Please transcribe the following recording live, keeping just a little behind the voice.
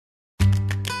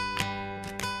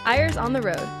Eyres on the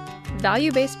Road,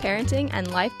 value-based parenting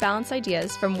and life balance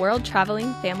ideas from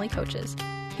world-traveling family coaches.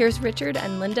 Here's Richard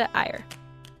and Linda Eyre.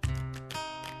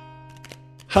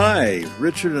 Hi,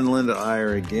 Richard and Linda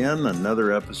Eyre again,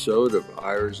 another episode of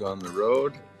Eyres on the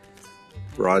Road,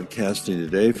 broadcasting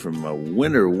today from a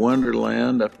winter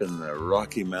wonderland up in the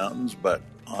Rocky Mountains, but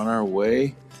on our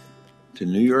way to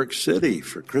New York City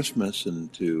for Christmas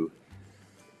and to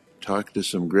talk to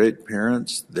some great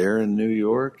parents there in New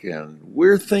York. And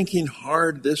we're thinking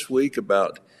hard this week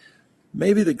about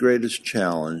maybe the greatest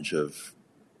challenge of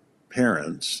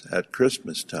parents at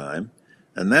Christmas time,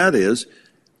 and that is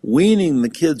weaning the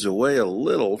kids away a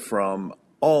little from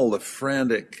all the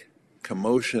frantic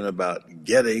commotion about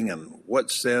getting and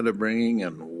what's Santa bringing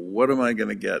and what am I going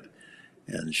to get,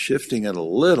 and shifting it a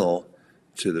little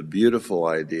to the beautiful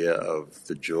idea of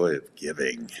the joy of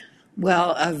giving.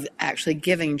 Well, of actually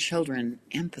giving children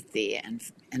empathy and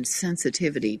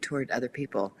sensitivity toward other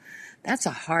people. That's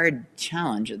a hard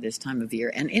challenge at this time of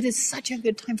year. And it is such a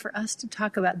good time for us to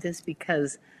talk about this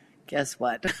because guess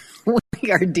what?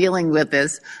 We are dealing with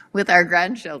this with our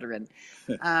grandchildren.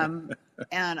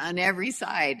 And on every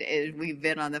side, we've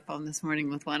been on the phone this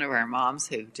morning with one of our moms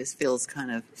who just feels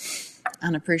kind of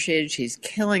unappreciated. She's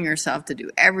killing herself to do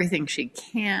everything she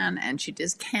can, and she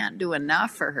just can't do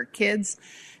enough for her kids.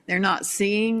 They're not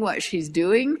seeing what she's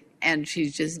doing, and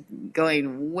she's just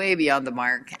going way beyond the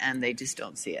mark, and they just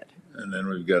don't see it. And then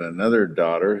we've got another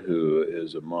daughter who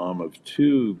is a mom of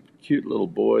two cute little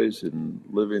boys and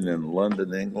living in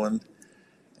London, England.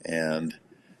 And,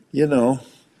 you know,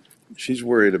 she's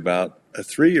worried about a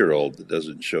 3-year-old that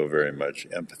doesn't show very much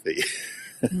empathy.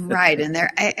 Right. And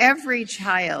every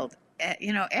child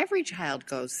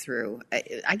goes through,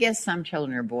 I guess some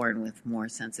children are born with more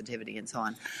sensitivity and so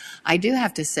on. I do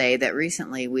have to say that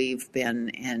recently we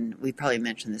probably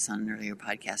mentioned this on an earlier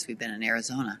podcast, we've been in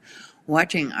Arizona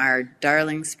watching our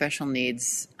darling special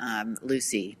needs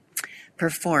Lucy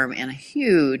perform in a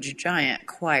huge, giant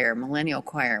choir, millennial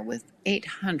choir with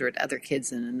 800 other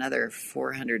kids and another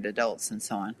 400 adults and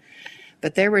so on.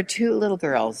 But there were two little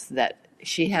girls that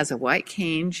she has a white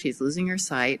cane, she's losing her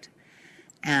sight,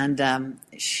 and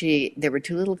there were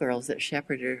two little girls that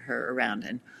shepherded her around,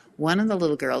 and one of the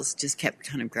little girls just kept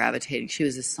kind of gravitating. She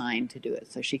was assigned to do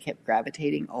it, so she kept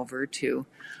gravitating over to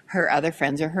her other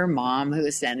friends or her mom who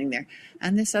was standing there.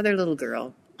 And this other little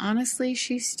girl, honestly,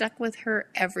 she stuck with her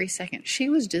every second. She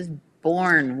was just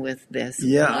born with this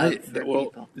love for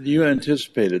people. You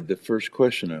anticipated the first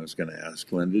question I was going to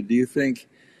ask, Linda. Do you think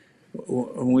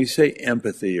when we say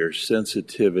empathy or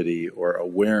sensitivity or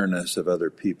awareness of other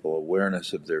people,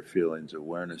 awareness of their feelings,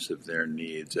 awareness of their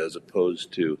needs, as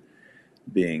opposed to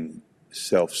being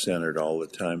self-centered all the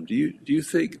time, do you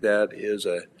think that is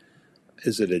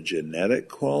it a genetic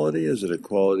quality? Is it a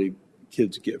quality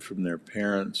kids get from their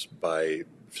parents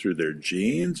through their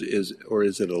genes? Or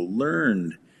is it a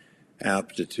learned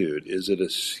aptitude? Is it a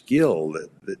skill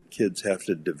that kids have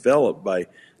to develop by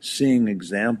seeing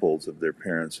examples of their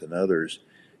parents and others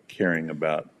caring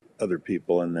about other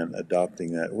people and then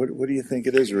adopting that? What do you think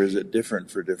it is, or is it different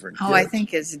for different kids? Oh, I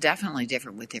think it's definitely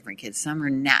different with different kids. Some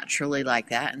are naturally like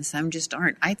that, and some just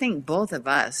aren't. I think both of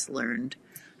us learned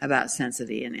about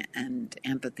sensitivity and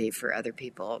empathy for other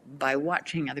people by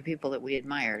watching other people that we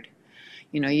admired.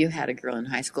 You know, you had a girl in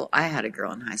high school. I had a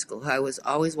girl in high school who I was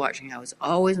always watching. I was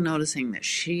always noticing that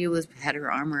she had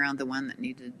her arm around the one that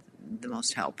needed the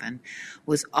most help and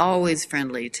was always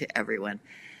friendly to everyone.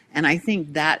 And I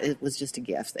think that it was just a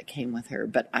gift that came with her.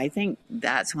 But I think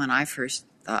that's when I first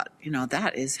thought,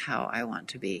 that is how I want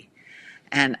to be.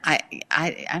 And I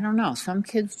don't know. Some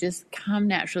kids just come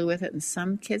naturally with it, and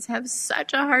some kids have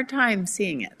such a hard time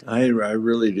seeing it. I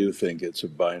really do think it's a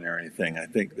binary thing. I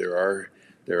think there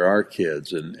are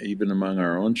kids, and even among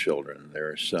our own children, there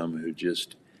are some who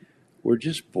we're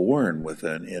just born with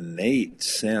an innate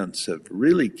sense of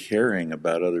really caring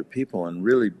about other people and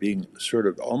really being sort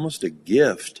of almost a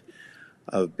gift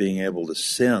of being able to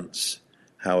sense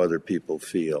how other people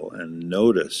feel and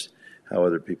notice how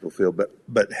other people feel.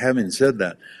 But having said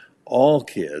that, all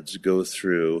kids go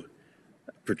through,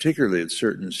 particularly at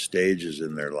certain stages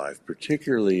in their life,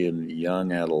 particularly in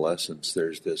young adolescence,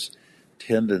 there's this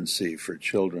tendency for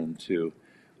children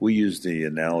we use the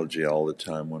analogy all the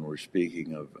time when we're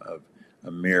speaking of a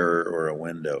mirror or a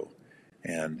window.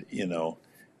 And,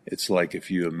 it's like if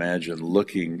you imagine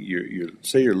looking,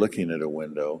 say you're looking at a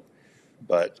window,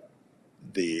 but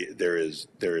there is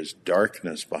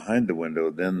darkness behind the window,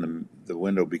 then the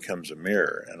window becomes a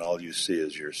mirror, and all you see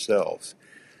is yourself.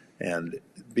 And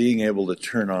being able to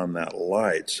turn on that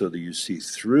light so that you see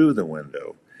through the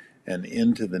window and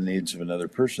into the needs of another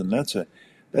person,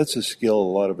 that's a skill a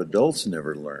lot of adults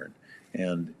never learn.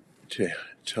 And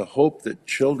to hope that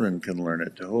children can learn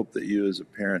it, to hope that you as a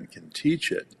parent can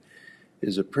teach it,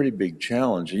 is a pretty big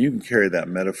challenge. And you can carry that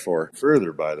metaphor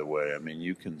further, by the way. I mean,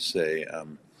 you can say,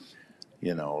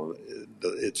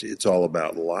 it's all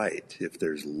about light. If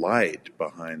there's light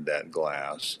behind that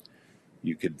glass,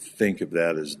 you could think of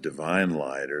that as divine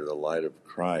light or the light of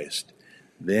Christ.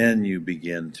 Then you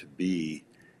begin to be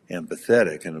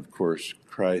empathetic. And of course,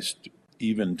 Christ,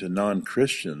 even to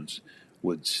non-Christians,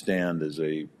 would stand as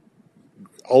a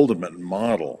ultimate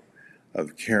model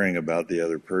of caring about the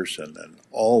other person and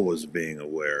always being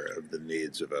aware of the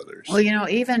needs of others. Well,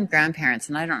 even grandparents,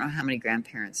 and I don't know how many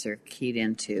grandparents are keyed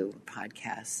into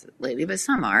podcasts lately, but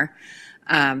some are.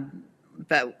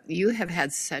 But you have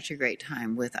had such a great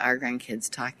time with our grandkids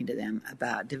talking to them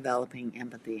about developing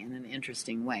empathy in an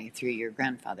interesting way through your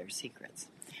grandfather's secrets.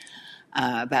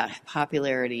 About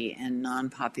popularity and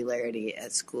non-popularity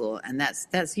at school, and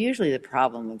that's usually the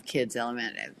problem of kids,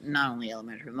 not only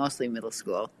elementary, but mostly middle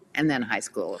school, and then high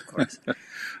school, of course.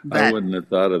 But I wouldn't have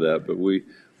thought of that, but we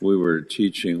were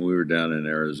teaching. We were down in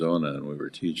Arizona, and we were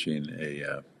teaching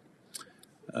a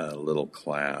little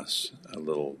class, a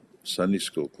little Sunday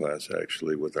school class,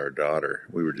 actually, with our daughter.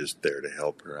 We were just there to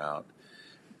help her out,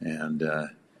 and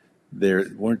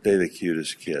weren't they the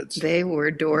cutest kids? They were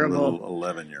adorable. Little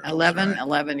 11-year-olds.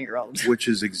 11-year-olds. Which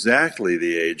is exactly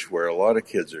the age where a lot of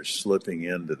kids are slipping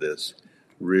into this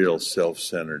real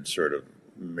self-centered sort of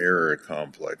mirror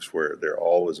complex where they're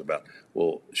always about,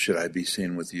 well, should I be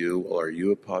seen with you? Well, are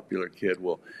you a popular kid?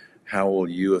 Well, how will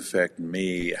you affect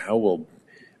me? How will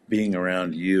being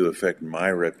around you affect my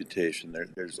reputation?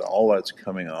 There's all that's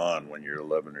coming on when you're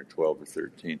 11 or 12 or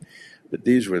 13. But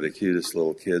these were the cutest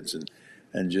little kids,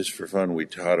 and just for fun, we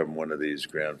taught them one of these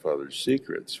grandfather's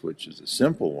secrets, which is a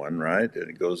simple one, right? And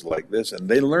it goes like this. And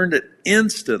they learned it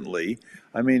instantly.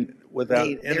 I mean, without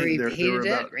they repeated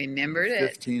it, remembered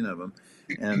 15 of them.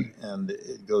 And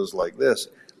it goes like this.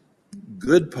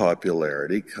 Good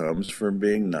popularity comes from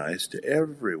being nice to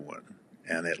everyone,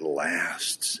 and it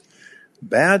lasts.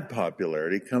 Bad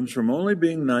popularity comes from only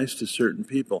being nice to certain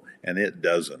people, and it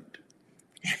doesn't.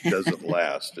 Doesn't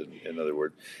last, in other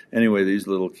words. Anyway, these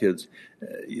little kids,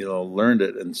 learned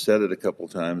it and said it a couple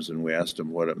times, and we asked them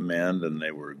what it meant, and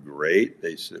they were great.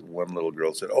 They said, one little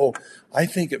girl said, "Oh, I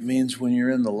think it means when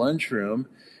you're in the lunchroom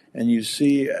and you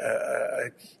see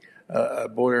a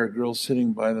boy or a girl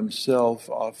sitting by themselves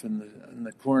off in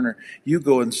the corner, you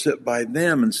go and sit by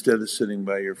them instead of sitting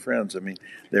by your friends." I mean,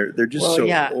 they're just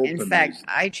open. In fact,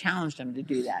 I challenged them to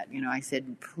do that. I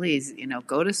said, please,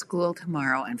 go to school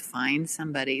tomorrow and find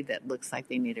somebody that looks like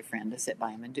they need a friend to sit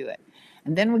by them and do it.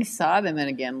 And then we saw them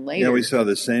again later. Yeah, we saw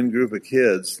the same group of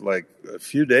kids like a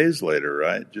few days later,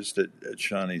 right? Just at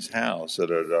Shawnee's house,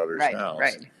 at our daughter's house.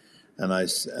 Right. And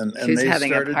they having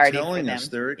started a party telling for us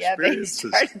them. their experiences. Yeah,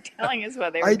 they started telling us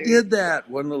what they were I doing. did that.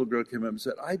 One little girl came up and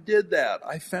said, "I did that.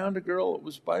 I found a girl that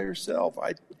was by herself.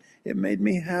 It made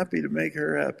me happy to make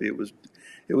her happy."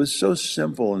 It was so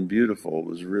simple and beautiful. It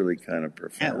was really kind of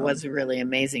profound. It was really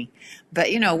amazing. But,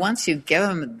 once you give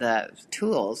them the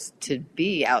tools to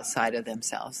be outside of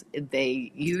themselves,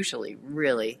 they usually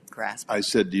really grasp it. I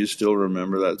said, "Do you still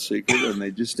remember that secret?" And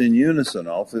they just in unison,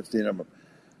 all 15 of them,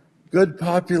 "Good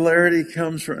popularity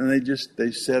comes from," and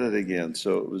they said it again.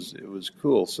 So it was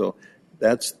cool. So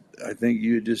I think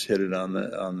you just hit it on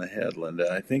the head,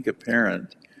 Linda. I think a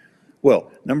parent,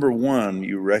 well, number one,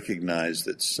 you recognize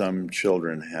that some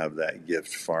children have that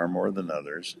gift far more than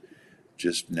others,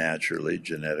 just naturally,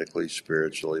 genetically,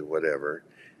 spiritually, whatever,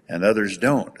 and others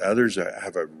don't. Others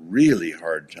have a really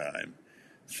hard time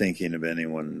thinking of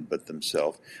anyone but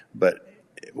themselves. But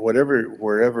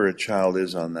wherever a child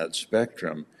is on that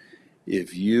spectrum,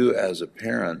 if you as a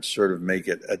parent sort of make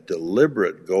it a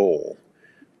deliberate goal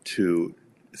to,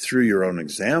 through your own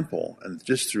example and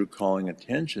just through calling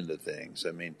attention to things,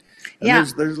 I mean,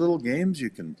 there's little games you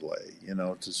can play,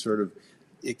 to sort of,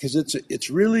 because it's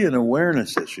really an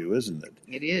awareness issue, isn't it?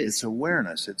 It is. It's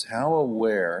awareness. It's how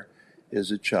aware is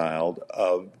a child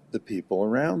of the people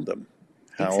around them.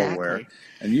 How aware.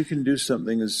 And you can do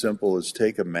something as simple as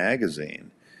take a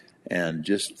magazine and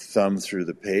just thumb through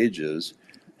the pages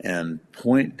and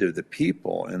point to the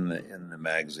people in the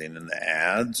magazine, in the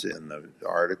ads, in the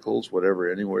articles, whatever,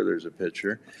 anywhere there's a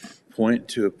picture, point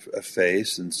to a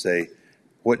face and say,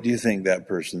 what do you think that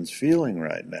person's feeling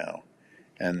right now?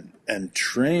 And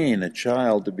train a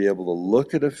child to be able to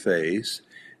look at a face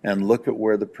and look at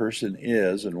where the person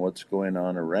is and what's going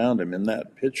on around him in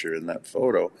that picture, in that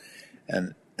photo,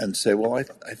 and say, well,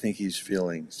 I think he's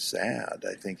feeling sad.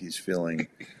 I think he's feeling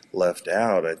left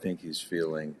out. I think he's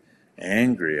feeling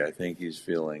angry. I think he's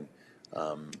feeling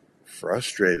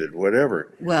frustrated,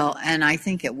 whatever. Well, and I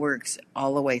think it works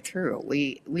all the way through.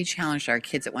 We challenged our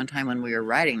kids at one time when we were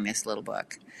writing this little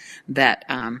book that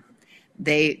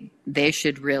they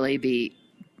should really be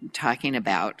talking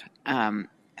about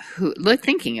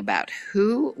thinking about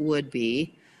who would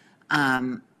be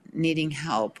needing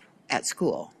help at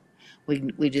school.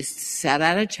 We just set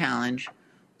out a challenge.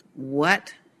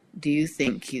 What do you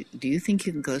think you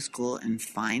can go to school and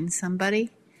find somebody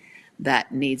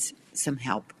that needs some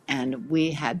help? And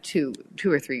we had two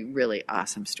or three really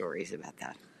awesome stories about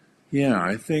that. Yeah,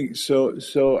 I think so.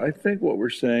 So I think what we're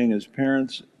saying is,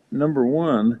 parents, number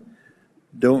one,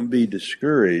 don't be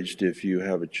discouraged if you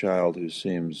have a child who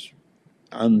seems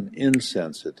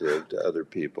insensitive to other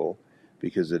people,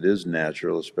 because it is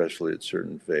natural, especially at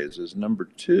certain phases. Number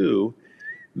two,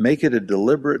 make it a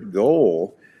deliberate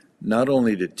goal not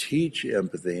only to teach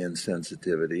empathy and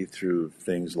sensitivity through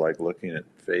things like looking at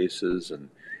faces, and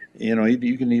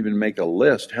you can even make a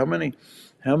list. How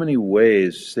many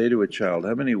ways, say to a child,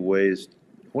 how many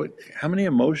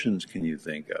emotions can you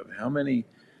think of? How many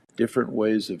different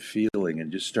ways of feeling?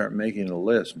 And just start making a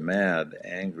list: mad,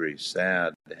 angry,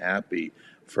 sad, happy,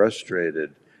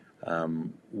 frustrated,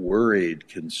 worried,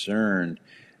 concerned.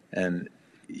 And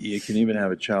you can even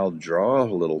have a child draw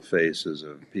little faces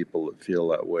of people that feel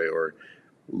that way, or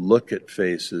look at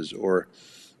faces, or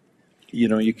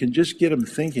you can just get them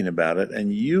thinking about it,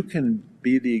 and you can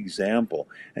be the example.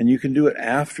 And you can do it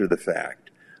after the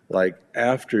fact, like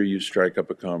after you strike up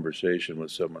a conversation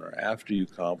with someone, or after you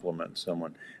compliment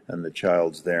someone and the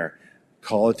child's there.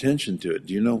 Call attention to it.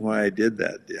 Do you know why I did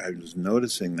that? I was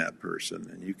noticing that person.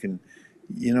 And you can,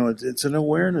 it's an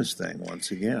awareness thing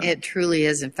once again. It truly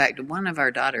is. In fact, one of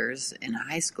our daughters in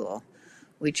high school,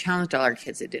 we challenged all our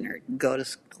kids at dinner, go to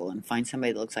school and find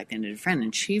somebody that looks like they need a friend.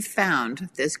 And she found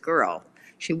this girl.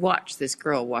 She watched this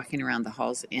girl walking around the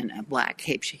halls in a black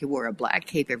cape. She wore a black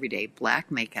cape every day, black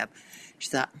makeup. She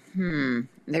thought,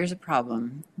 there's a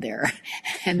problem there.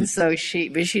 And so she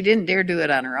didn't dare do it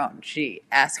on her own. She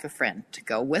asked a friend to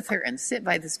go with her and sit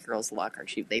by this girl's locker.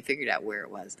 They figured out where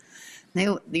it was. They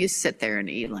used to sit there and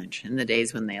eat lunch in the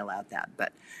days when they allowed that.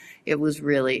 But it was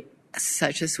really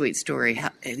such a sweet story.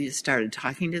 He started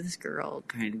talking to this girl,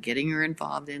 kind of getting her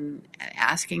involved in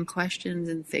asking questions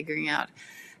and figuring out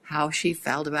how she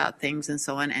felt about things and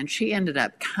so on. And she ended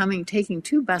up taking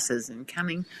 2 buses and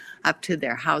coming up to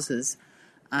their houses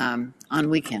on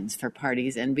weekends for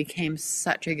parties, and became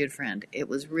such a good friend. It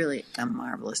was really a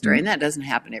marvelous story. And that doesn't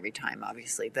happen every time,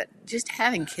 obviously, but just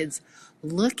having kids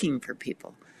looking for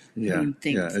people who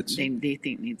think they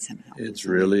think need some help. It's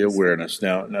really awareness.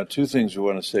 Now, 2 things we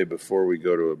want to say before we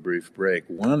go to a brief break.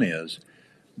 One is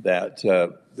that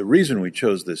the reason we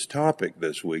chose this topic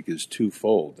this week is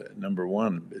twofold. Number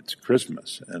one, it's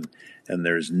Christmas, and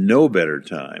there's no better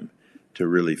time to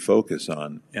really focus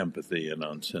on empathy and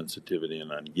on sensitivity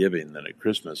and on giving than at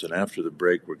Christmas. And after the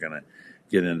break, we're going to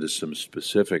get into some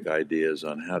specific ideas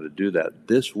on how to do that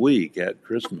this week at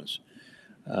Christmas.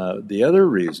 The other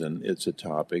reason it's a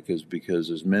topic is because,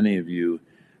 as many of you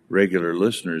regular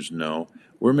listeners know,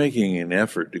 we're making an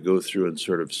effort to go through and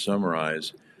sort of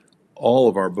summarize all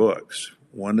of our books,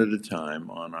 one at a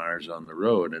time, on Eyres on the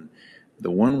Road. And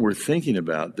the one we're thinking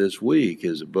about this week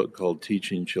is a book called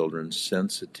Teaching Children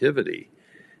Sensitivity.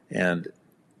 And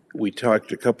we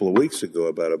talked a couple of weeks ago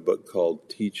about a book called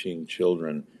Teaching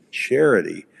Children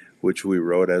Charity, which we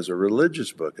wrote as a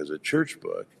religious book, as a church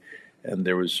book. And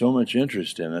there was so much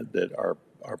interest in it that our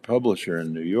publisher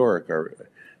in New York, our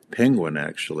Penguin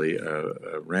actually,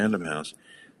 Random House,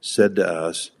 said to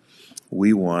us,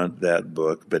 we want that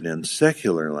book, but in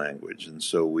secular language. And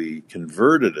so we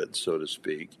converted it, so to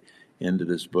speak, into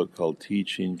this book called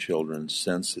Teaching Children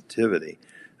Sensitivity.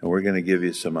 And we're going to give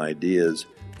you some ideas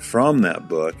from that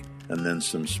book, and then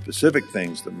some specific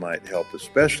things that might help,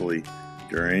 especially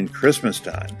during Christmas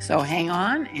time. So hang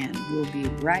on, and we'll be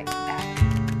right back.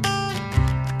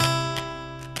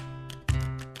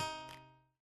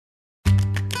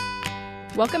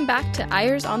 Welcome back to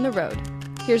Eyres on the Road.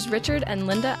 Here's Richard and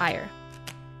Linda Eyre.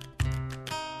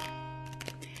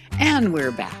 And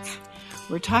we're back.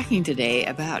 We're talking today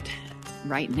about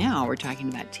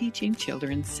Teaching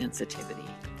Children Sensitivity,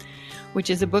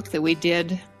 which is a book that we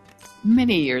did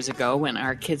many years ago when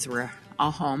our kids were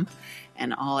all home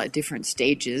and all at different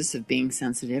stages of being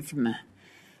sensitive, from a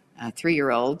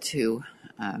 3-year-old to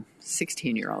a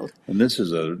 16-year-old. And this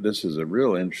is a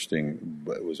real interesting.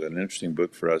 It was an interesting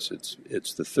book for us.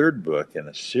 It's the 3rd book in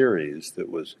a series that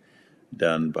was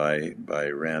done by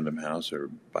Random House, or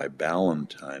by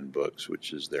Ballantine Books,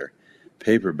 which is their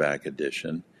paperback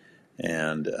edition.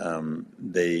 And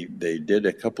they did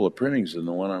a couple of printings, and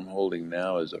the one I'm holding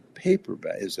now is a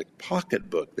paperback, is a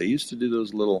pocketbook. They used to do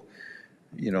those little,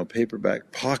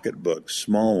 paperback pocketbooks,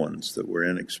 small ones that were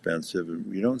inexpensive,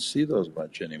 and you don't see those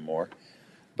much anymore.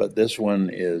 But this one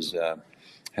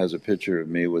has a picture of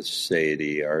me with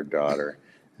Sadie, our daughter,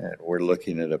 and we're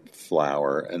looking at a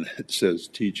flower, and it says,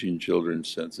 "Teaching children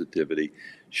sensitivity.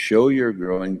 Show your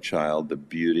growing child the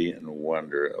beauty and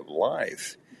wonder of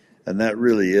life." And that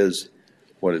really is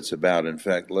what it's about. In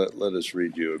fact, let us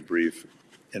read you a brief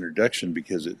introduction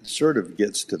because it sort of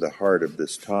gets to the heart of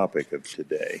this topic of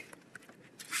today.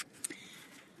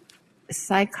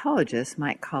 Psychologists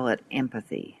might call it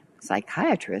empathy.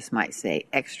 Psychiatrists might say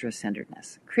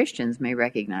extra-centeredness. Christians may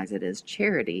recognize it as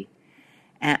charity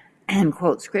and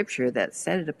quote scripture that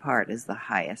set it apart as the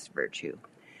highest virtue.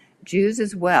 Jews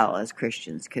as well as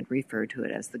Christians could refer to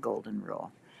it as the golden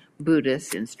rule.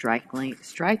 Buddhists, in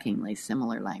strikingly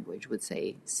similar language, would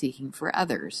say seeking for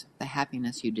others the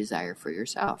happiness you desire for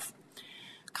yourself.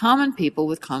 Common people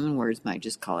with common words might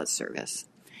just call it service.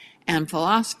 And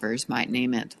philosophers might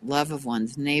name it love of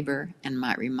one's neighbor and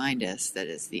might remind us that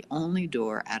it's the only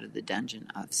door out of the dungeon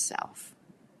of self.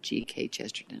 G.K.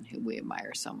 Chesterton, who we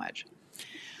admire so much.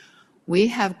 We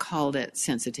have called it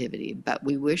sensitivity, but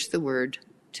we wish the word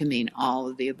to mean all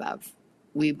of the above.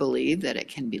 We believe that it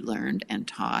can be learned and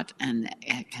taught, and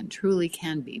it truly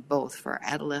can be both for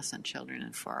adolescent children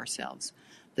and for ourselves,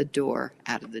 the door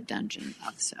out of the dungeon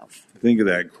of self. Think of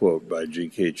that quote by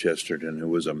G.K. Chesterton, who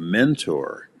was a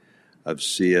mentor of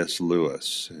C.S.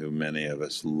 Lewis, who many of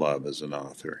us love as an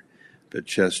author. But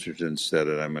Chesterton said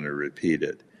it, I'm going to repeat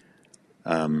it.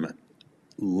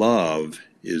 Love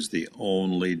is the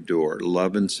only door.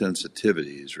 Love and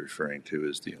sensitivity he's referring to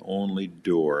is the only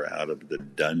door out of the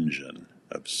dungeon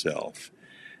of self.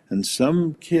 And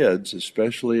some kids,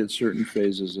 especially at certain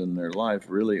phases in their life,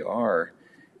 really are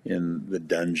in the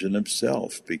dungeon of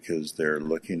self because they're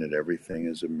looking at everything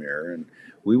as a mirror. And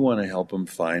we want to help them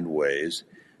find ways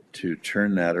to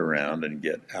turn that around and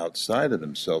get outside of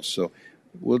themselves. So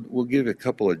we'll give a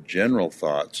couple of general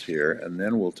thoughts here, and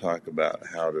then we'll talk about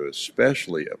how to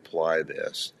especially apply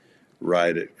this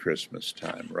right at Christmas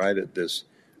time, right at this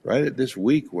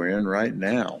week we're in right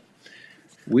now.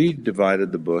 We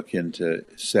divided the book into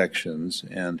sections,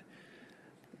 and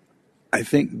I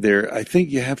think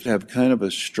you have to have kind of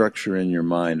a structure in your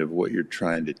mind of what you're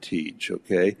trying to teach,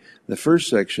 okay? The first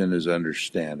section is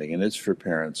understanding, and it's for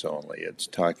parents only. It's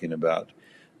talking about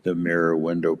the mirror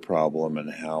window problem and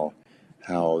how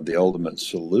the ultimate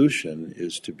solution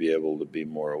is to be able to be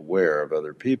more aware of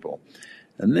other people.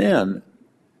 And then,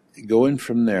 going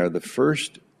from there, the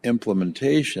first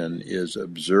implementation is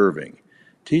observing.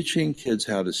 Teaching kids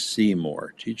how to see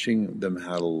more, teaching them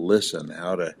how to listen,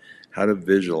 how to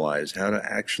visualize, how to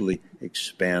actually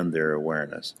expand their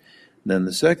awareness. Then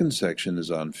the second section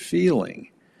is on feeling,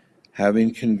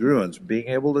 having congruence, being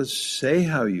able to say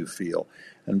how you feel.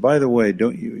 And by the way,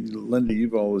 Linda,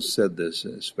 you've always said this,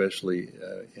 especially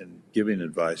in giving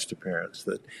advice to parents,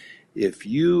 that if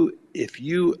you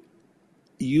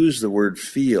use the word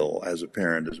feel as a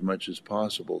parent as much as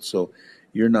possible, so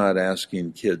you're not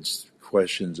asking kids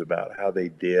questions about how they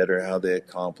did or how they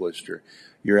accomplished, or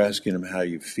you're asking them how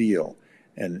you feel,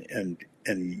 and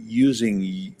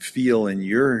using feel in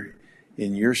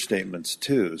your statements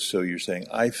too. So you're saying,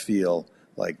 I feel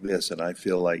like this, and I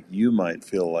feel like you might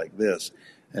feel like this,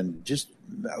 and just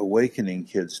awakening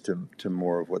kids to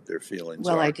more of what their feelings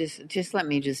are. Well, I just let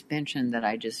me just mention that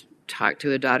I just talked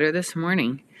to a daughter this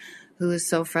morning who was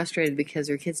so frustrated because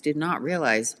her kids did not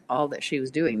realize all that she was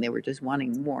doing. They were just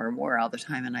wanting more and more all the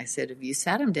time. And I said, if you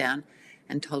sat them down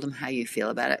and told them how you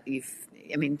feel about it,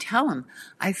 tell them,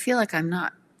 I feel like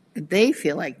they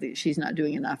feel like she's not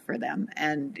doing enough for them.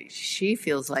 And she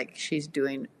feels like she's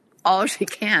doing all she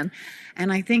can.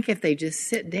 And I think if they just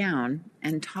sit down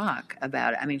and talk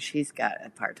about it, she's got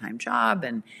a part-time job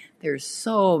and there's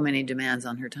so many demands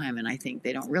on her time. And I think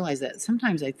they don't realize that.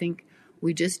 Sometimes I think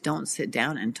we just don't sit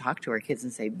down and talk to our kids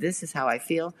and say, this is how I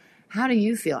feel. How do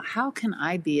you feel? How can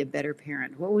I be a better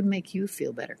parent? What would make you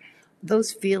feel better?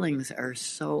 Those feelings are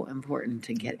so important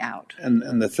to get out.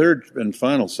 And the third and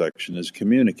final section is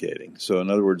communicating. So in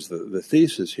other words, the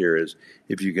thesis here is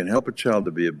if you can help a child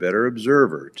to be a better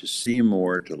observer, to see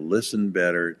more, to listen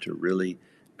better, to really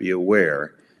be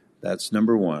aware, that's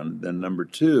number one. Then number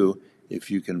two,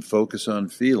 if you can focus on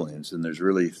feelings, and there's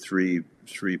really three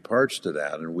parts to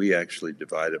that, and we actually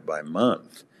divide it by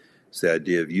month. It's the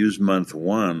idea of use month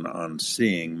 1 on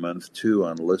seeing, month 2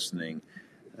 on listening,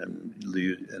 and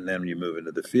then you move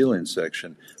into the feeling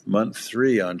section. Month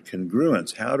 3 on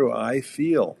congruence. How do I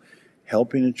feel?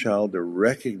 helping a child to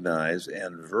recognize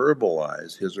and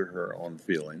verbalize his or her own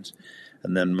feelings.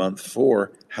 And then month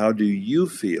 4, how do you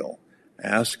feel?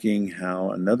 Asking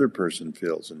how another person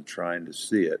feels and trying to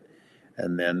see it.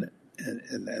 And then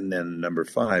number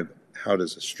 5, how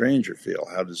does a stranger feel?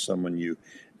 How does someone you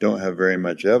don't have very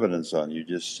much evidence on, you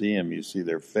just see them, you see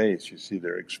their face, you see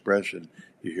their expression,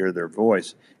 you hear their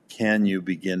voice. Can you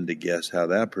begin to guess how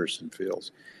that person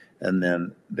feels? And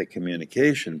then the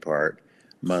communication part,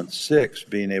 month 6,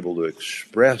 being able to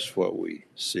express what we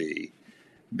see,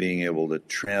 being able to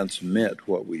transmit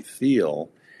what we feel.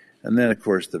 And then, of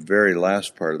course, the very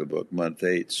last part of the book, month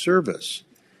 8, service.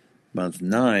 Month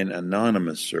 9,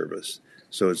 anonymous service.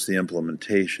 So it's the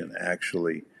implementation,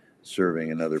 actually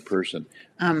serving another person.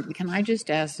 Can I just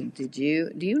ask, do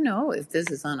you know if this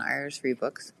is on Irish Free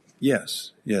Books?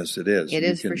 Yes, it is. It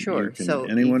is for sure. So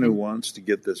anyone who wants to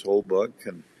get this whole book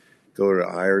can go to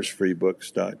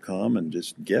irishfreebooks.com and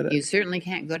just get it. You certainly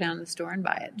can't go down to the store and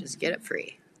buy it. Just get it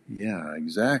free. Yeah,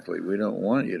 exactly. We don't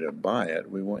want you to buy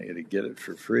it. We want you to get it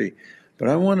for free. But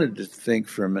I wanted to think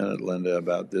for a minute, Linda,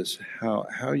 about this,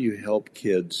 how you help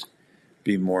kids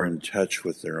be more in touch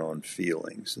with their own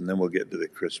feelings. And then we'll get to the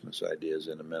Christmas ideas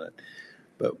in a minute.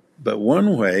 But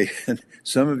one way, and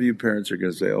some of you parents are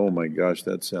going to say, oh my gosh,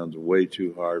 that sounds way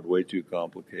too hard, way too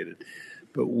complicated.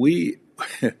 But we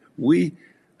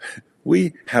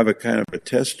have a kind of a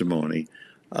testimony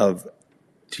of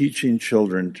teaching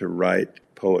children to write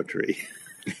poetry.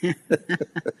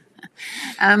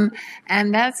 And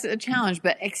that's a challenge,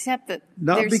 but except that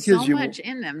there's so much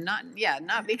in them. Not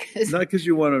because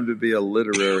you want them to be a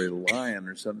literary lion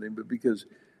or something, but because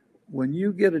when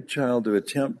you get a child to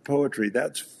attempt poetry,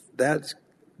 that's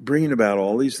bringing about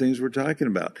all these things we're talking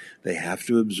about. They have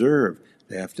to observe.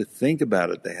 They have to think about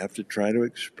it. They have to try to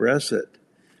express it.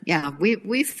 Yeah,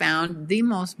 we found the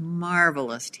most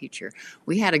marvelous teacher.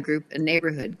 We had a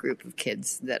neighborhood group of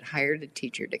kids that hired a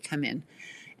teacher to come in.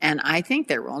 And I think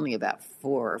there were only about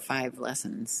 4 or 5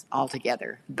 lessons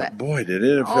altogether. But boy, did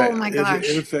it affect! Oh my gosh,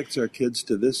 it affects our kids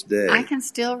to this day. I can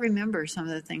still remember some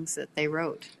of the things that they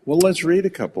wrote. Well, let's read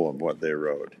a couple of what they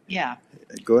wrote. Yeah,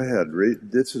 go ahead.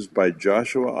 Read. This is by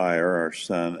Joshua Iyer, our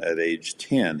son. At age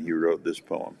 10, he wrote this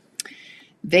poem.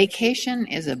 Vacation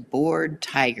is a bored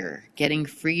tiger getting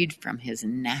freed from his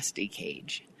nasty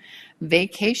cage.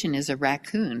 Vacation is a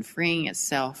raccoon freeing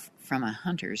itself from a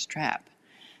hunter's trap.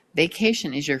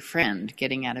 Vacation is your friend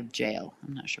getting out of jail.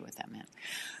 I'm not sure what that meant.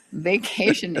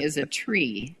 Vacation is a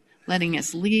tree letting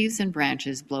its leaves and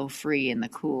branches blow free in the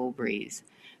cool breeze.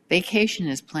 Vacation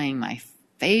is playing my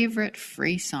favorite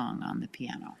free song on the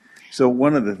piano. So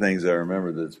one of the things I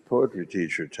remember that this poetry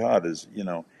teacher taught is,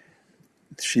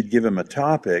 she'd give him a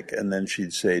topic and then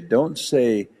she'd say, don't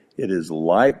say it is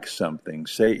like something,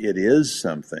 say it is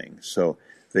something. So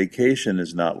vacation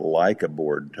is not like a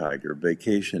bored tiger.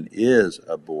 Vacation is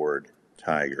a bored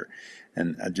tiger.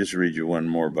 And I'll just read you one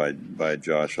more by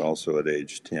Josh, also at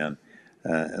age 10.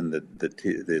 And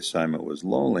the assignment was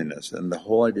loneliness. And the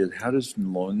whole idea is, how does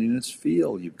loneliness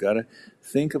feel? You've got to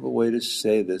think of a way to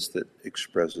say this that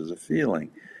expresses a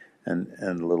feeling.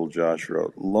 And little Josh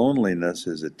wrote, loneliness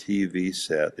is a TV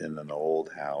set in an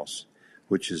old house,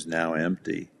 which is now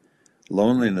empty.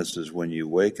 Loneliness is when you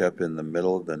wake up in the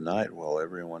middle of the night while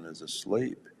everyone is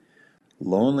asleep.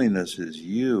 Loneliness is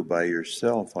you by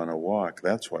yourself on a walk.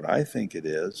 That's what I think it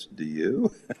is. Do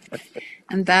you?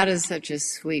 And that is such a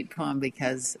sweet poem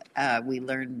because we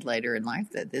learned later in life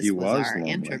that this was our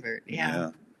lonely introvert. Yeah.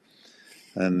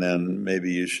 And then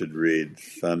maybe you should read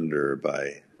Thunder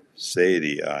by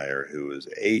Sadie Iyer, who was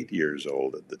 8 years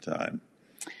old at the time.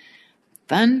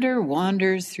 Thunder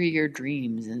wanders through your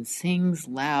dreams and sings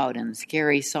loud and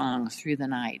scary songs through the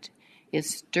night. It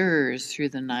stirs through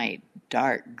the night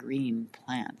dark green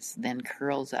plants, then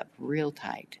curls up real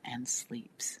tight and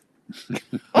sleeps.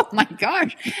 Oh my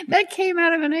gosh, that came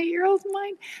out of an 8-year-old's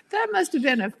mind. That must have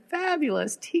been a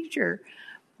fabulous teacher.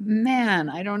 Man,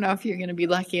 I don't know if you're going to be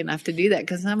lucky enough to do that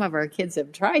because some of our kids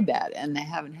have tried that and they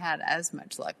haven't had as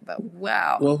much luck, but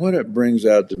wow. Well, what it brings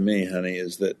out to me, honey,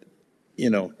 is that,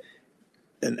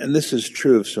 and this is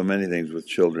true of so many things with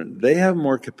children, they have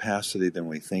more capacity than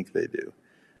we think they do.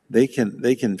 They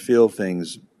can feel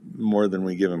things more than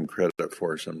we give them credit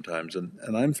for sometimes.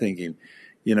 And I'm thinking,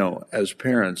 as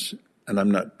parents, and I'm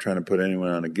not trying to put anyone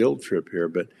on a guilt trip here,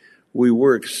 but we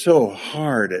work so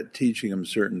hard at teaching them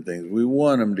certain things. We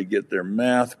want them to get their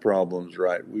math problems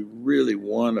right. We really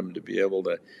want them to be able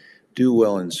to do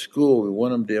well in school. We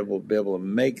want them to be able to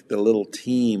make the little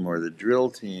team or the drill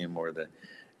team or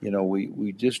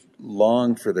we just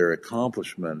long for their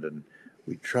accomplishment, and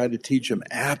we try to teach them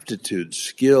aptitude,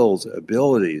 skills,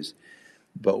 abilities.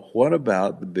 But what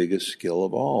about the biggest skill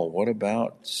of all? What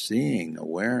about seeing,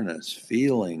 awareness,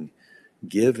 feeling,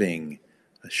 giving,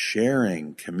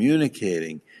 sharing,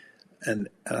 communicating? And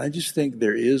I just think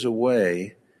there is a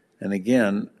way, and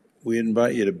again, we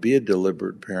invite you to be a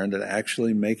deliberate parent and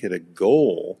actually make it a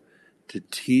goal to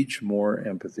teach more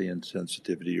empathy and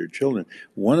sensitivity to your children.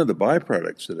 One of the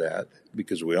byproducts of that,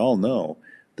 because we all know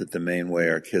that the main way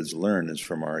our kids learn is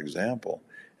from our example.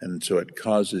 And so it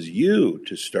causes you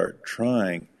to start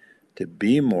trying to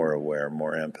be more aware,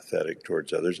 more empathetic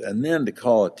towards others, and then to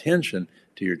call attention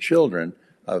to your children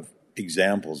of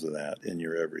examples of that in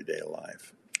your everyday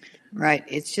life. Right.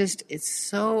 It's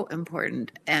so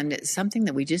important. And it's something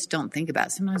that we just don't think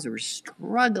about. Sometimes we're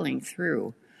struggling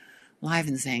through life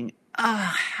and saying,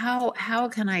 how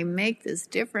can I make this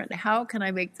different? How can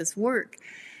I make this work?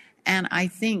 And I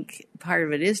think part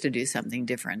of it is to do something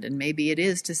different. And maybe it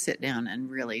is to sit down and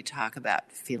really talk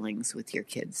about feelings with your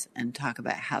kids and talk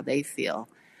about how they feel,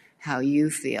 how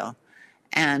you feel.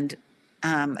 And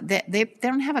they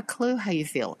don't have a clue how you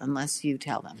feel unless you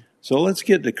tell them. So let's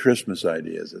get to Christmas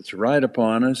ideas. It's right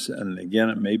upon us. And again,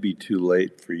 it may be too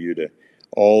late for you to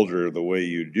alter the way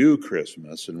you do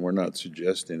Christmas. And we're not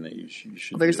suggesting that you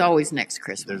should. Well, there's always next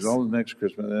Christmas. There's always next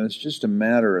Christmas. And it's just a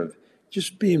matter of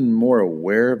just being more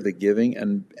aware of the giving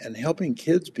and helping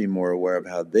kids be more aware of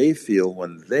how they feel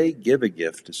when they give a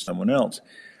gift to someone else.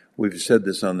 We've said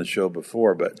this on the show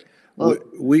before, but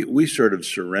we sort of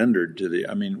surrendered to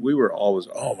we were always,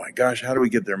 oh my gosh, how do we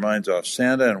get their minds off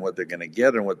Santa and what they're going to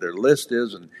get and what their list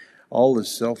is and all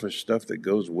this selfish stuff that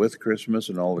goes with Christmas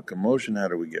and all the commotion. How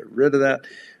do we get rid of that?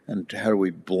 And how do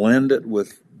we blend it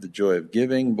with the joy of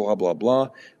giving, blah, blah, blah.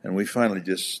 And we finally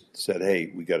just said,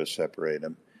 hey, we got to separate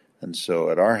them. And so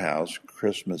at our house,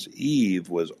 Christmas Eve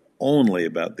was only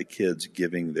about the kids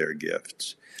giving their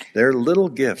gifts. Their little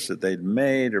gifts that they'd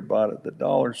made or bought at the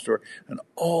dollar store. And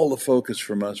all the focus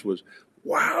from us was,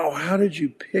 wow, how did you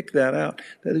pick that out?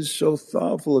 That is so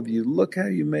thoughtful of you. Look how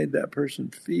you made that person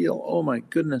feel. Oh, my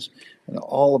goodness. And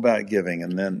all about giving.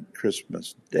 And then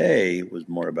Christmas Day was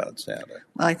more about Santa.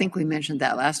 Well, I think we mentioned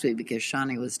that last week because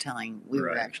Shawnee was telling, we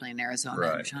Right. were actually in Arizona,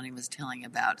 Right. and Shawnee was telling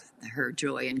about her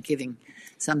joy in giving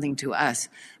something to us.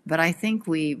 But I think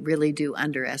we really do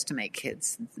underestimate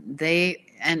kids.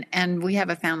 And we have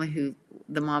a family who,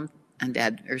 the mom and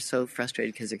dad are so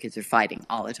frustrated because their kids are fighting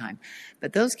all the time.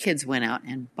 But those kids went out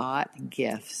and bought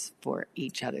gifts for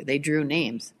each other. They drew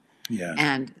names. Yeah.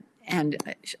 And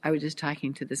I was just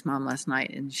talking to this mom last night,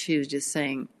 and she was just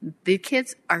saying the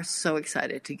kids are so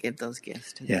excited to give those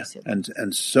gifts to their siblings.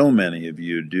 And so many of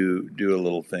you do a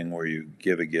little thing where you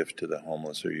give a gift to the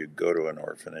homeless, or you go to an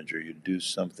orphanage, or you do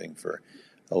something for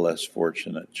a less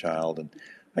fortunate child. And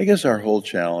I guess our whole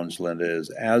challenge, Linda, is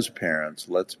as parents,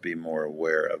 let's be more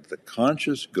aware of the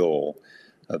conscious goal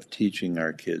of teaching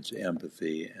our kids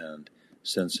empathy and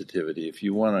sensitivity. If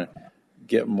you want to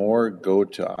get more, go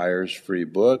to Eyre's free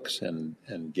books and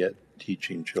get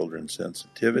Teaching Children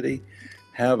Sensitivity.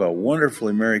 Have a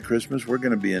wonderfully Merry Christmas. We're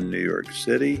going to be in New York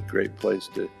City. Great place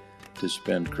to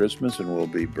spend Christmas, and we'll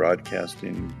be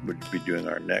broadcasting. We'll be doing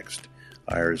our next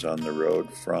Eyre's on the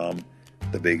Road from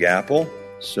the Big Apple.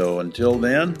 So until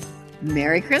then,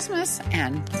 Merry Christmas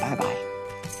and bye-bye.